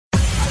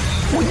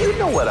Well, you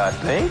know what I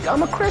think.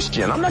 I'm a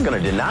Christian. I'm not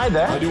going to deny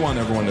that. I do want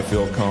everyone to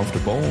feel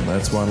comfortable, and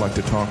that's why I'd like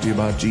to talk to you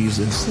about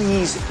Jesus.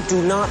 Please do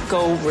not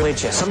go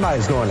religious.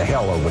 Somebody's going to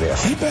hell over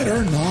this. He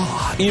better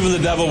not. Even the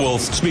devil will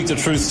speak the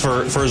truth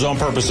for his own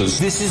purposes.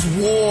 This is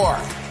war.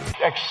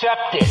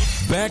 Accept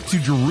it. Back to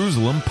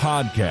Jerusalem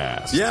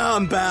podcast. Yeah,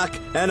 I'm back,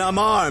 and I'm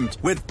armed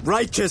with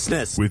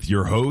righteousness. With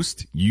your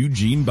host,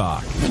 Eugene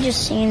Bach. He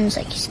just seems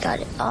like he's got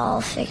it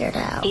all figured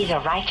out. He's a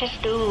righteous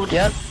dude.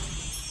 Yep.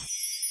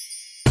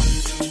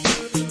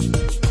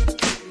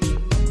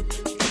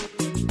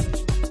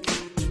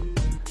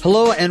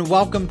 Hello and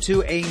welcome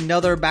to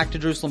another Back to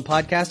Jerusalem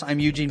podcast. I'm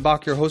Eugene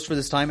Bach, your host for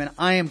this time, and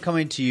I am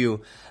coming to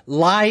you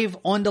live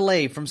on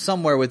delay from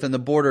somewhere within the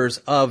borders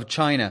of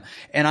China.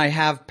 And I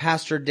have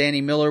Pastor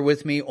Danny Miller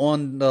with me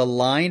on the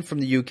line from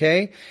the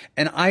UK.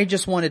 And I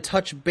just want to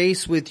touch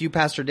base with you,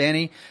 Pastor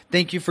Danny.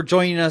 Thank you for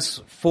joining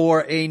us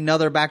for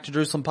another Back to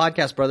Jerusalem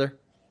podcast, brother.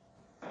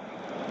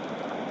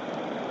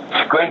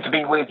 Great to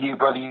be with you,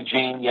 Brother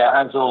Eugene.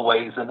 Yeah, as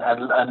always, and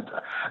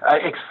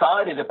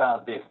excited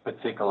about this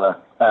particular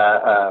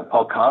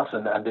podcast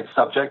and this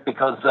subject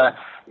because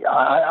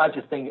I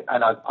just think,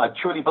 and I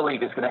truly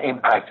believe it's going to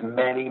impact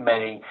many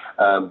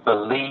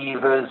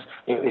believers.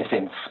 It's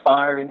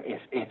inspiring,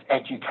 it's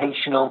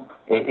educational,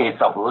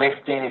 it's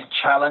uplifting, it's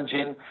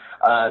challenging.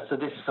 So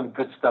this is some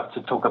good stuff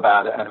to talk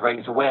about and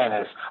raise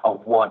awareness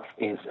of what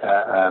is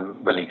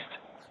released.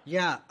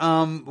 Yeah,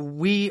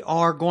 we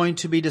are going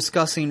to be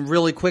discussing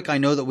really quick. I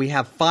know that we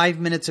have 5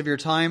 minutes of your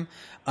time,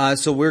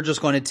 so we're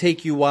just going to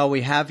take you while we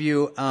have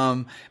you.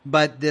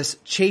 But this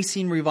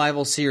Chasing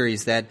Revival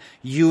series that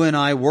you and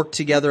I worked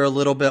together a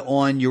little bit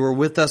on, you were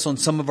with us on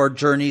some of our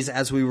journeys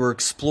as we were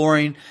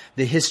exploring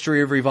the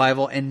history of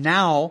revival. And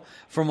now,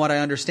 from what I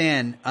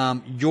understand,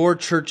 your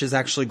church is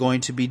actually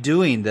going to be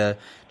doing the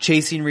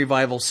Chasing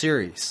Revival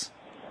series.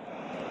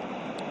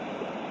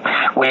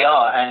 We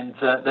are, and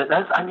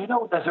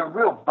there's a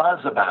real buzz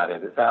about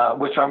it,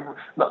 which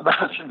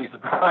I shouldn't be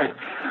surprised,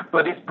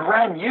 but it's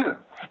brand new.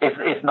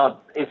 It's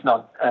not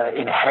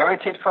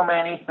inherited from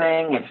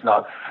anything. It's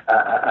not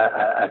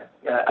a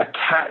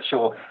catch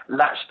or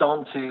latched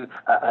onto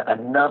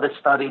another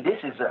study. This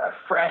is a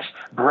fresh,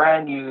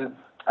 brand new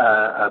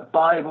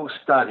Bible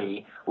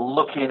study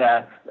looking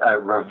at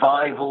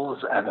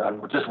revivals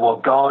and just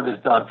what God has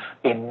done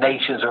in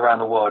nations around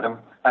the world,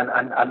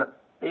 and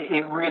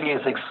it really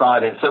is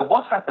exciting. So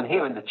what's happened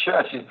here in the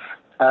church is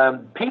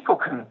people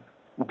can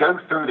go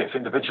through this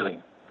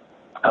individually.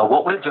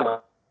 What we're doing,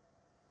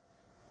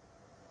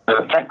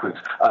 connect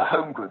groups,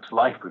 home groups,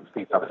 life groups,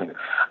 these type of things.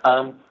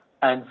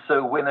 And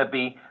so we're going to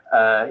be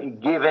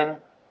given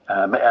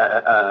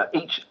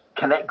each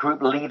connect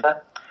group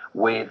leader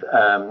with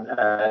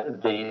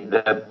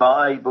the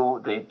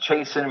Bible, the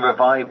Chasing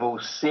Revival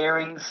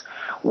series.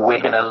 We're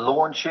going to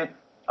launch it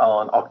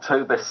on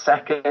October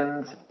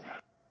 2nd.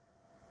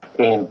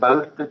 In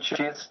both the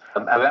churches.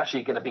 We're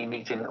actually going to be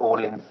meeting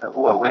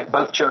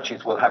both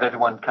churches will have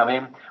everyone come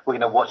in. We're going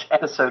to watch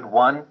episode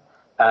 1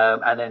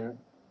 and then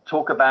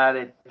talk about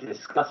it,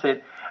 discuss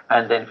it,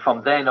 and then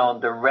from then on,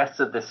 the rest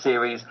of the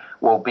series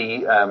will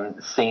be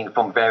seen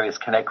from various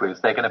connect groups.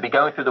 They're going to be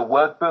going through the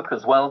workbook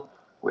as well.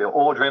 We're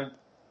ordering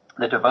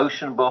the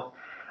devotion book,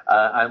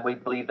 and we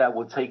believe that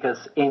will take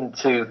us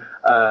into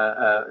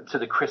to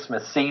the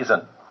Christmas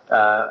season.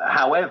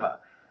 However,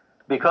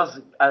 because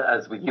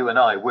as with you and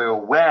I, we're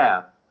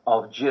aware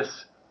of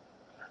just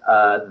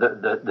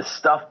the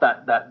stuff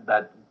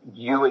that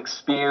you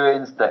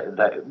experience,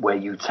 that where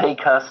you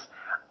take us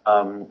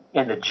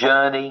in the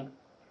journey.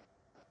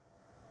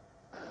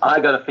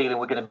 I got a feeling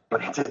we're going to go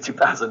into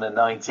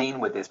 2019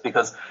 with this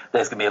because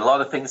there's going to be a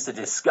lot of things to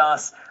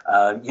discuss.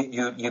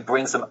 You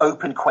bring some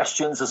open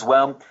questions as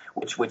well,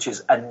 which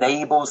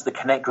enables the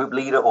connect group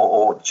leader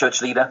or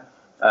church leader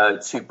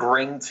to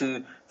bring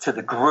to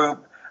the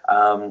group.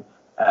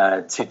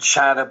 To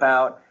chat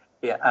about.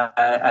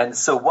 And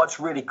so what's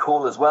really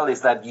cool as well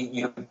is that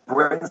you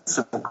bring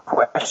some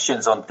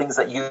questions on things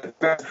that you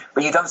experience,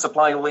 but you don't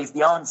supply always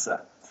the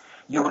answer.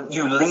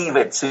 You leave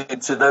it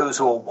to those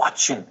who are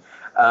watching.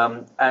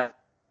 And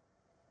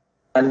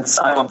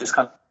so I'm just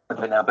kind of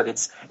doing now, but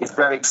it's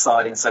very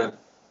exciting. So,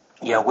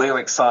 yeah, we're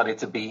excited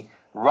to be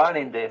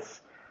running this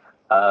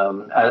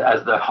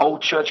as the whole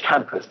church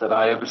campus that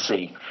I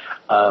oversee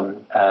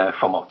from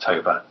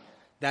October.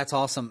 That's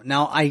awesome.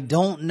 Now, I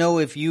don't know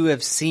if you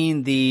have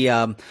seen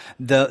the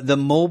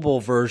mobile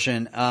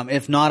version.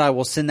 If not, I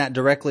will send that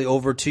directly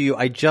over to you.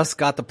 I just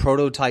got the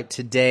prototype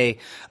today.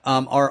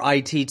 Our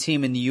IT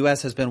team in the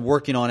U.S. has been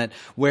working on it,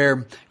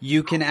 where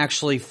you can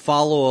actually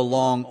follow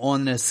along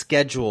on the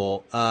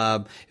schedule.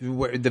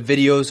 Where the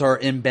videos are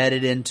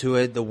embedded into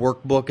it, the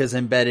workbook is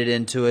embedded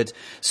into it,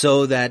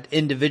 so that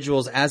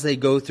individuals, as they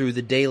go through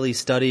the daily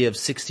study of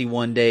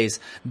 61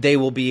 days, they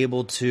will be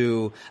able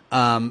to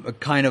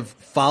kind of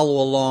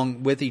follow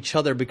along with each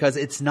other because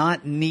it's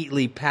not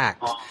neatly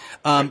packed.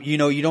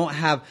 You don't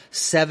have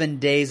 7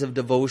 days of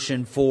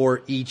devotion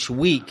for each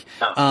week.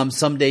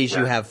 Some days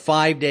you have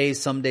 5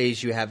 days, some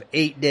days you have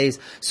 8 days.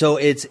 So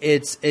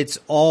it's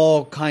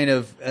all kind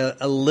of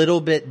a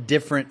little bit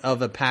different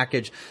of a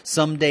package.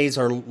 Some days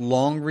are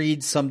long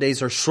reads, some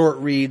days are short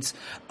reads.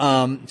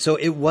 So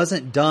it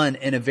wasn't done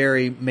in a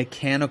very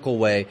mechanical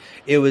way.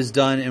 It was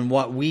done in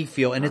what we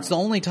feel. And it's the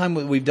only time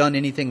that we've done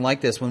anything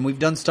like this. When we've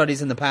done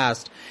studies in the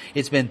past,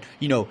 it's been,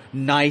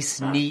 nice,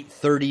 neat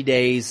 30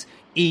 days.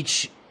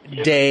 Each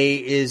day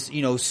is,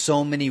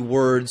 so many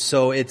words.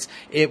 So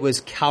it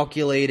was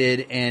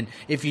calculated. And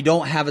if you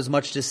don't have as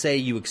much to say,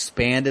 you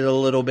expand it a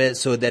little bit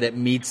so that it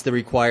meets the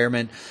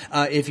requirement.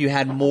 If you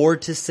had more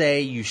to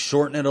say, you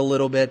shorten it a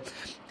little bit.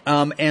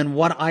 And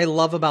what I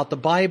love about the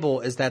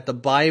Bible is that the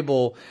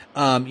Bible,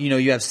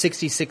 you have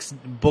 66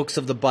 books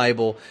of the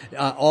Bible,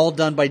 all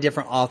done by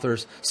different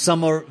authors.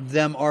 Some of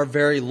them are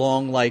very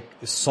long, like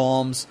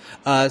Psalms.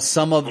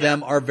 Some of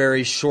them are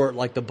very short,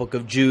 like the book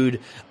of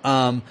Jude.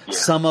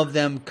 Some of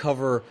them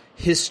cover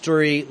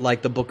history,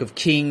 like the book of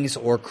Kings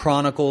or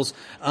Chronicles.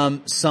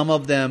 Some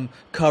of them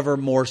cover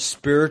more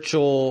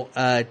spiritual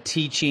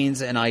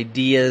teachings and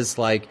ideas,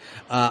 like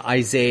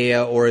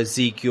Isaiah or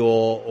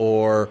Ezekiel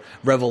or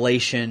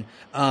Revelation.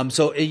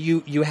 So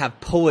you have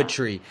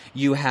poetry,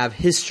 you have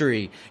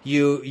history,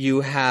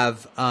 you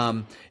have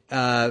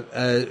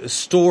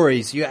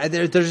stories.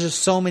 There's just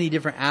so many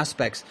different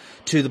aspects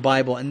to the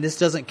Bible, and this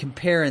doesn't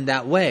compare in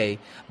that way,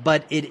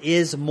 but it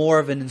is more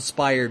of an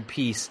inspired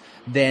piece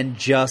than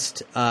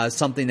just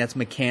something that's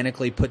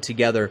mechanically put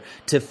together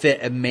to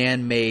fit a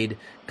man-made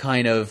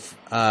kind of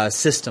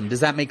system. Does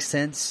that make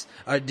sense?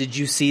 Did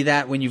you see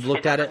that when you've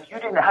looked at it? You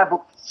didn't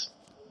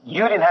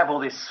have all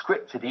this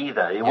scripted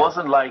either. It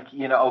wasn't like,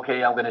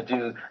 okay, I'm going to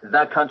do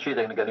that country,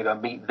 they're going to go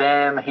meet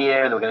them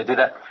here, and we're going to do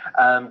that.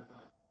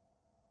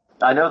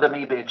 I know there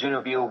may be a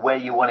general view of where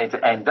you wanted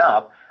to end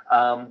up,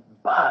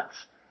 but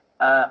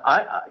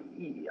I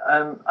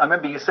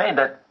remember you saying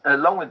that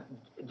along with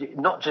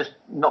not just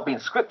not being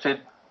scripted,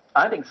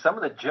 I think some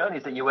of the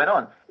journeys that you went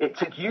on, it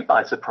took you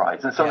by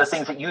surprise. And some of the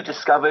things that you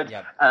discovered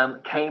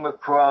came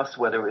across,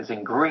 whether it was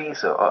in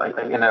Greece or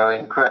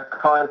in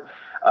Corinth,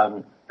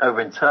 over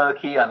in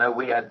Turkey. I know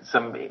we had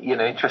some,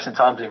 interesting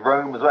times in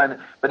Rome as well.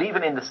 But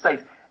even in the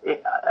States,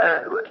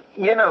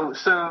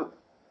 so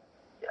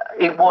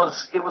it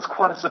was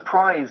quite a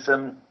surprise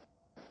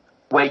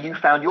where you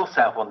found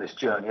yourself on this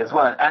journey as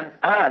well.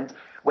 And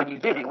when you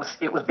did, it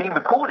was being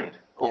recorded,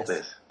 all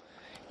this.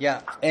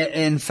 Yeah.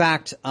 In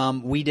fact,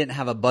 we didn't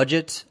have a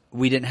budget.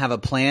 We didn't have a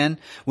plan.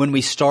 When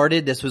we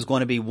started, this was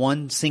going to be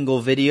one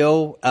single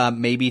video,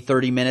 maybe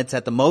 30 minutes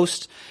at the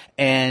most.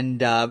 And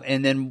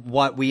then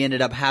what we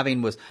ended up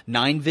having was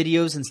 9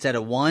 videos instead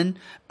of 1.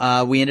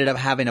 We ended up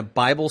having a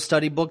Bible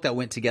study book that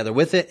went together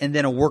with it, and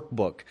then a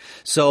workbook.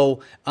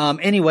 So,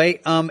 anyway,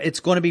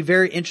 it's going to be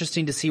very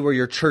interesting to see where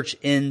your church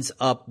ends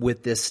up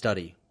with this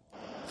study.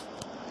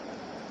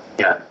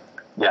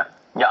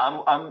 Yeah,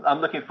 I'm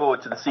looking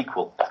forward to the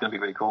sequel. It's going to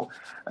be really cool,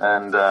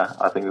 and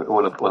I think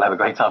we'll have a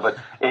great time. But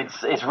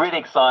it's really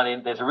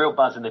exciting. There's a real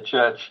buzz in the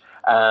church,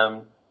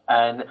 but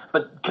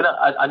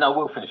I know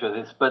we'll finish with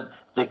this. But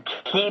the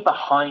key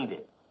behind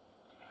it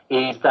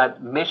is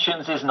that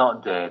missions is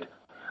not dead.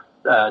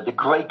 The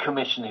Great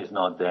Commission is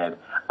not dead.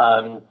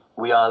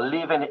 We are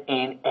living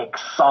in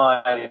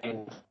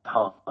exciting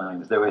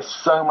times. There is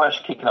so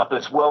much kicking off.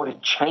 This world is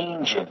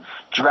changing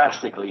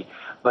drastically,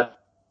 but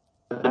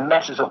the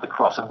message of the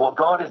cross and what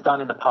God has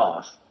done in the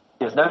past,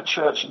 there's no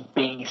church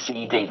B,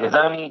 C, D. There's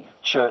only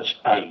church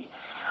A.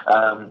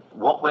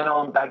 What went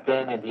on back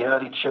then in the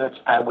early church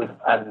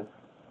and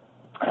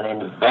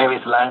in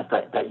various lands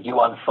that you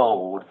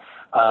unfold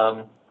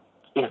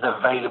is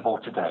available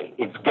today.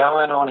 It's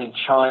going on in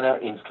China.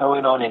 It's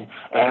going on in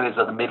areas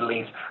of the Middle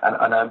East.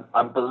 And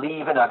I'm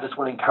believing, I just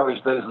want to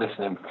encourage those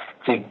listening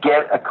to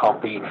get a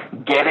copy,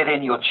 get it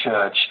in your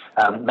church,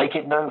 make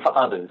it known for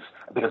others,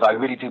 because I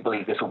really do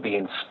believe this will be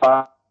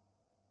inspiring,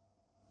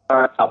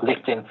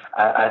 uplifting,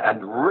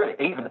 and really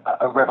even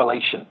a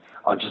revelation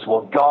on just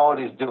what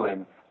God is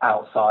doing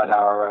outside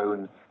our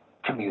own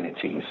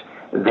communities.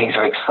 These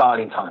are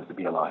exciting times to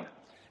be alive.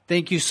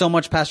 Thank you so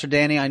much, Pastor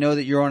Danny. I know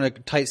that you're on a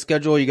tight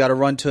schedule. You got to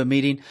run to a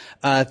meeting.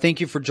 Thank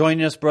you for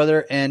joining us,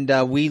 brother.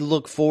 And we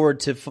look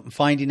forward to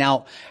finding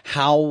out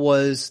how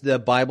was the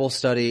Bible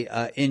study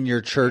in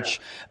your church.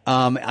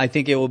 I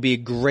think it will be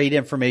great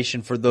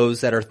information for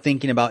those that are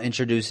thinking about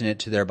introducing it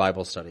to their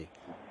Bible study.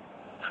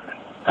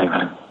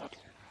 Amen.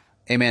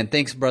 Amen.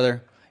 Thanks,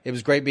 brother. It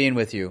was great being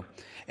with you.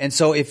 And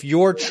so if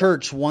your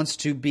church wants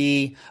to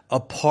be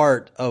a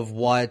part of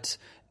what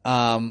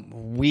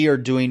we are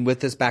doing with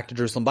this Back to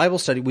Jerusalem Bible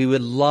study, we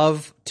would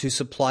love to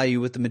supply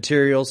you with the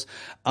materials.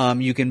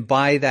 You can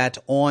buy that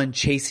on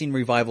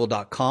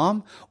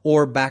chasingrevival.com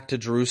or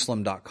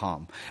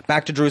backtojerusalem.com.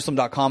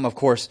 Backtojerusalem.com, of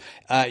course,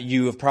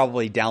 you have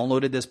probably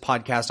downloaded this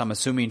podcast, I'm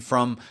assuming,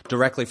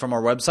 directly from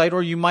our website,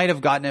 or you might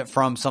have gotten it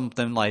from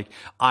something like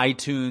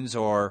iTunes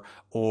or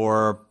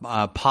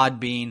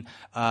Podbean.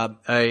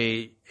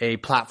 a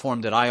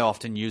platform that I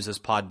often use as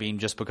Podbean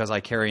just because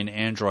I carry an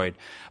Android.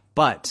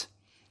 But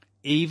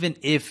even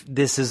if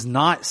this is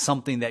not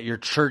something that your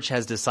church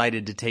has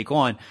decided to take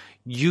on,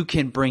 you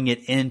can bring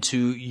it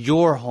into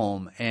your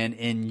home and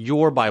in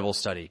your Bible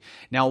study.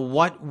 Now,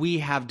 what we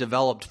have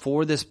developed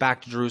for this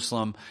Back to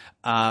Jerusalem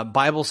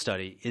Bible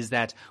study is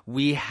that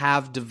we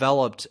have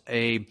developed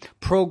a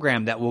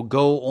program that will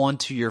go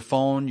onto your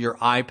phone, your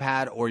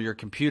iPad, or your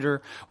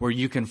computer, where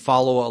you can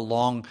follow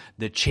along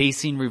the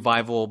Chasing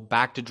Revival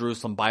Back to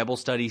Jerusalem Bible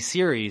study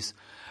series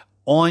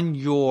on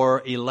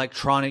your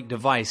electronic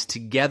device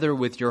together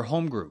with your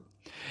home group.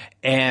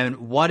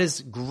 And what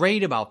is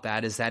great about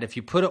that is that if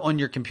you put it on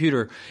your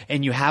computer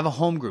and you have a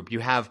home group, you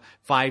have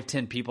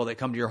 5-10 people that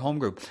come to your home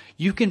group,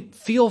 you can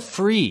feel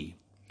free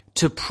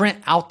to print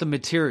out the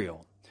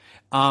material.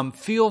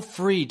 Feel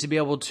free to be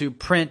able to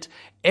print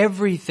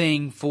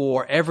everything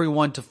for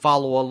everyone to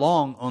follow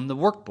along on the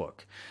workbook.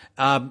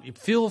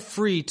 Feel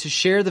free to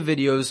share the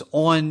videos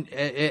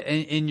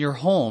in your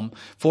home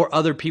for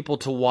other people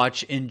to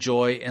watch,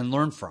 enjoy, and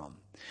learn from.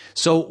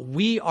 So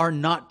we are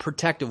not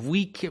protective.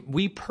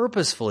 We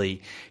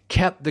purposefully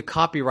kept the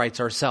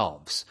copyrights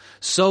ourselves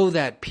so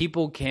that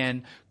people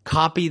can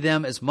copy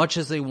them as much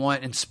as they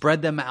want and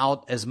spread them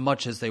out as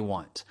much as they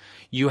want.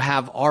 You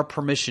have our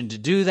permission to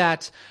do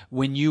that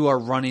when you are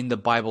running the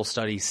Bible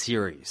study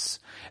series.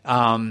 There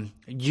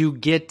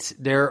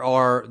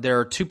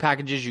are 2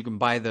 packages. You can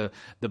buy the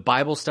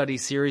Bible study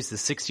series, the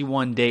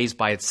 61 days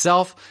by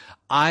itself.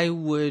 I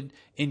would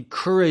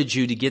encourage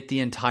you to get the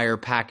entire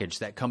package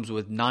that comes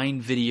with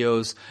 9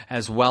 videos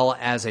as well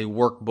as a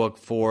workbook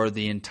for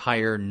the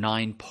entire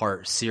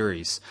 9-part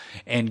series,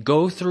 and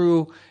go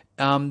through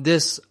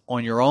this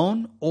on your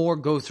own or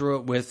go through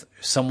it with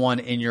someone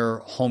in your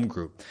home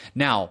group.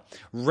 Now,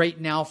 right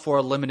now for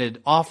a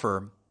limited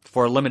offer,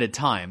 for a limited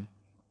time,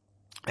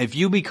 if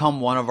you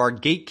become one of our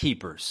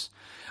gatekeepers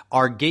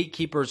are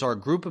a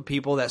group of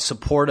people that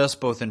support us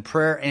both in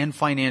prayer and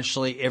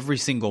financially every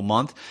single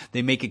month.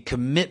 They make a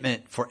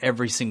commitment for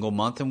every single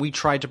month, and we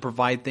try to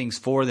provide things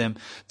for them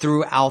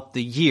throughout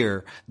the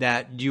year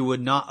that you would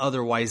not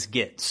otherwise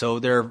get. So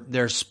there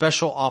are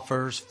special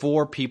offers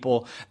for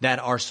people that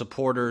are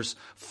supporters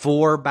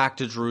for Back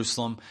to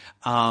Jerusalem.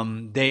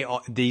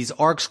 These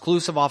are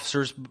exclusive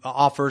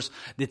offers.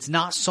 It's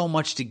not so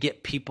much to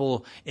get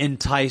people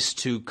enticed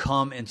to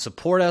come and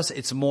support us.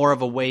 It's more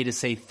of a way to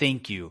say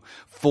thank you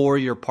for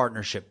your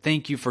partnership.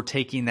 Thank you for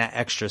taking that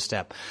extra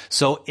step.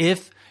 So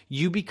if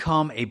you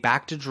become a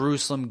Back to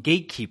Jerusalem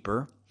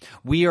gatekeeper,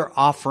 we are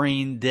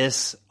offering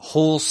this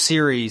whole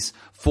series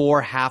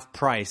for half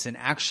price. And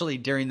actually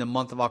during the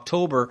month of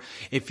October,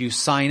 if you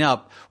sign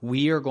up,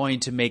 we are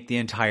going to make the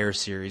entire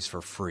series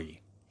for free.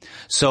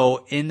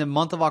 So in the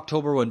month of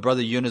October, when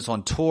Brother Eugene is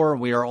on tour,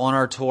 we are on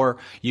our tour,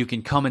 you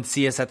can come and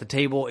see us at the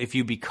table. If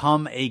you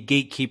become a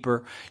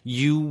gatekeeper,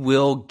 you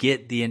will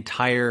get the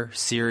entire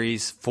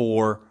series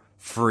for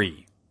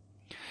free.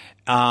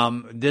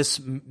 This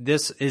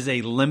is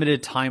a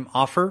limited time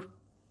offer,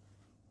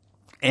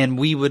 and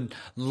we would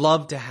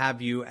love to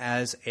have you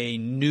as a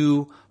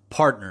new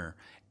partner.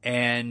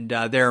 And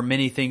there are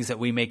many things that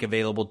we make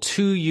available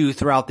to you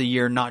throughout the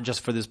year, not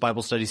just for this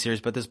Bible study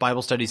series, but this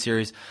Bible study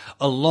series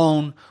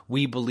alone,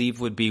 we believe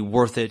would be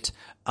worth it.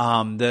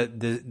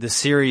 The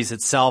series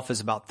itself is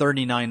about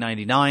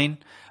 $39.99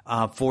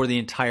 for the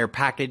entire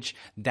package.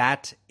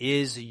 That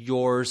is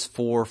yours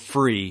for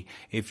free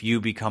if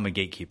you become a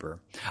gatekeeper.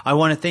 I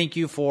want to thank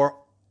you for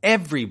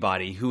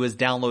everybody who has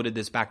downloaded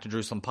this Back to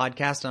Jerusalem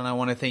podcast, and I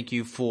want to thank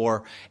you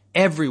for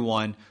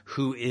everyone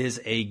who is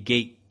a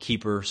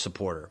gatekeeper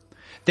supporter.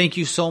 Thank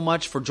you so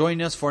much for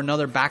joining us for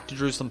another Back to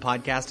Jerusalem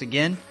podcast.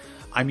 Again,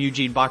 I'm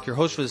Eugene Bach, your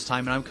host for this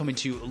time, and I'm coming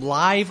to you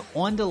live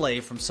on delay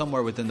from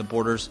somewhere within the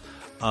borders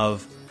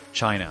of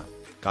China.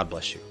 God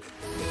bless you.